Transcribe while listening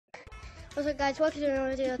What's up, guys? Welcome to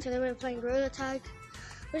another video. Today we're playing Gorilla Tag.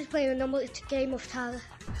 We're just playing a normal game of tag.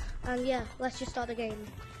 And yeah, let's just start the game.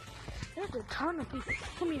 There's a ton of people.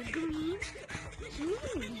 Come here, green.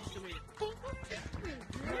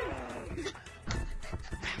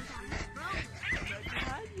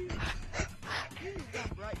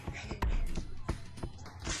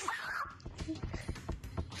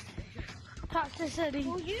 Toxicity.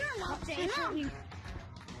 Well, you're not saying that.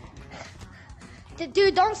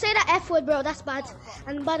 Dude, don't say that F word, bro. That's bad.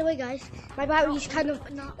 And by the way, guys, my battery's kind of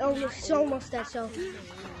almost dead, so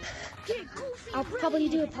I'll probably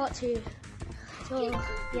do a part 2. So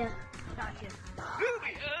yeah.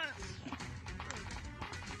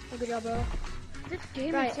 Good job, bro. This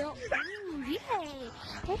game Right. is so.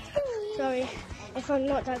 Sorry if I'm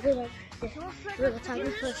not that good at this Gorilla Tag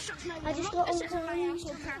because I just got over.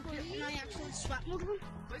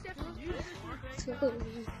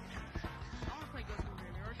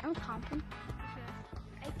 I'm confident.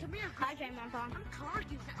 Hey, come here. Hi, James. I'm fine. I'm card.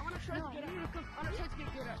 I want to try to get it. I want to try to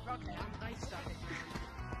get good at rocket and ice stuff.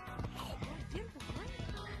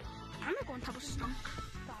 I'm not going to have a stunk.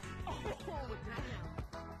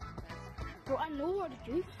 Bro, I know what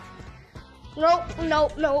to do. Nope.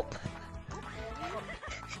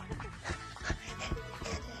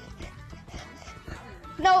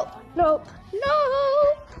 Nope.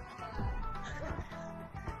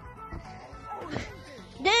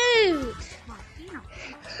 Dude!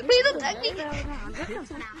 Please attack me!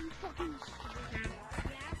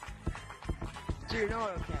 Dude, no,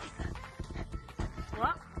 okay.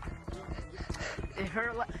 What? It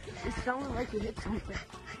hurt like, it sounded like you hit something.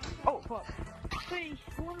 Oh, fuck. Hey,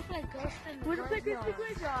 you want to play Ghost in the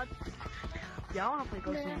Graveyard? Yeah, I want to play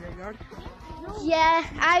Ghost in the Graveyard. Yeah,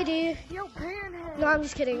 I do. Yo, Panhead. No, I'm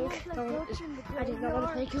just kidding. You wanna play Don't. Ghost in the I did not want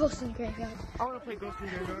to play Ghost in the Graveyard. I want to play Ghost in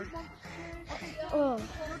the Graveyard. Oh,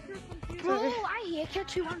 Bro, I hate you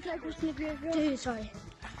too. Want to play Ghost in the Graveyard? dude, sorry.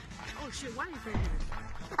 Oh shit, why are you playing this?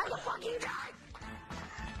 I'm a fucking die!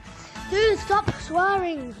 Dude, stop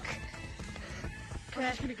swearing. I'm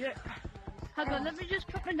just gonna get... Hang on, let me just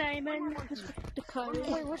put my name in. The code.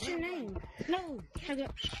 Wait, what's your name? No, hang on.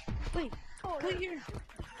 Wait, put your...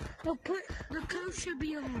 No, put... The code should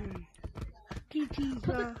be on. PT.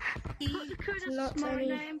 Put the code as Not my any-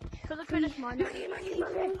 name. Put the code as my name.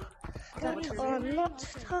 That I'm not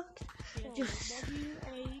stuck. Just,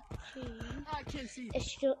 I can't see.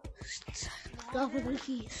 it's just double the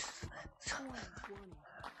keys.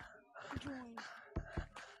 You're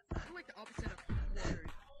like the opposite of water.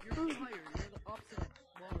 You're fire. You're the opposite of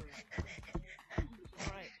water.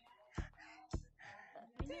 Alright.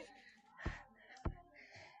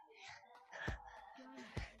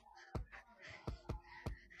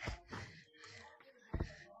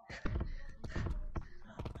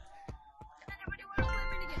 Anybody want to play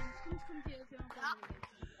minigames? Come here if you want to play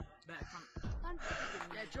minigames. Back, come.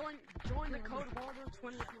 Yeah, join the code Walter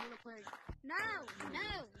 20 if you want to play. No.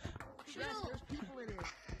 Yes, there's people in it.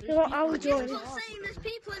 You know, I'll join. Stop saying there's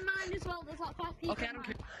people in mine as well. There's like 5 people. Okay, I don't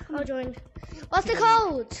care. I'll join. What's the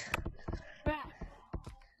code? Right.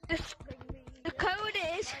 The code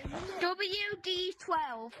is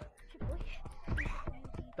WD12.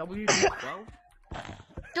 WD12?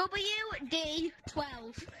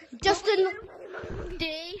 WD12. Justin.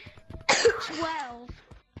 D12.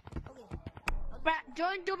 Right,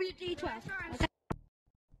 join WD12. Okay.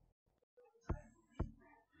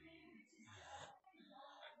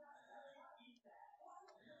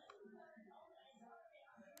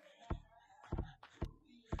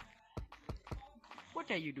 What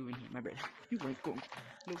are you doing here, my brother? You ain't going.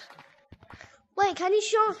 Look. Wait, can you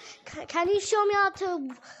show me how to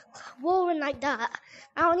war like that?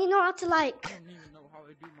 I only know how to I don't even know how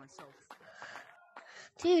I do myself.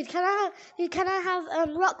 Dude, can I have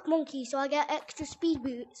rock monkey so I get extra speed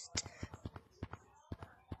boost? If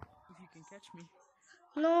you can catch me.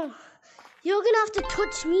 No, you're gonna have to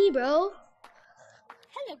touch me, bro.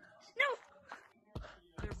 Hello. No.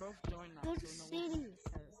 They're both joined now. Go to so no cities.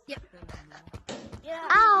 Yep. Yeah.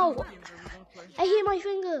 Ow! games are we gonna play? I hit my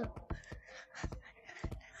finger.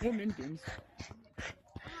 More min games.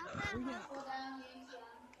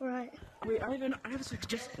 Right. Wait, I have a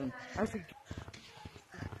suggestion. I have a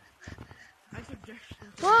suggestion.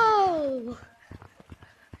 Whoa!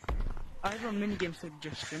 I have a minigame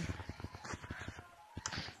suggestion.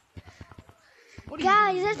 What are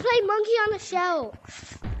Guys, you doing? let's play monkey on the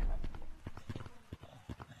shelf.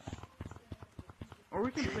 Or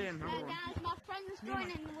we can play another one. Guys, my friend is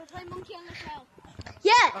joining. We'll play Monkey on the Shelf.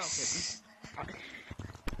 Yes. Oh, okay.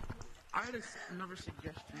 I had another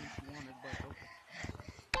suggestion if you wanted, but okay.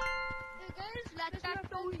 Hey guys, let's start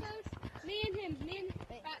Me and him.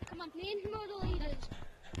 Right, come on, me and him.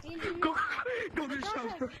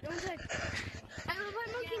 Monkey in the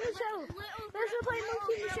Shell. Let's play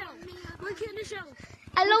Monkey in the Shell. Monkey in the Shell.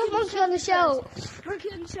 I love Monkey on the Shell. Monkey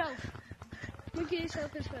in the Shell. Monkey in the Shell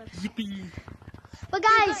is first. Yippee! But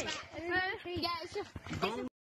guys, Yeah, it's just.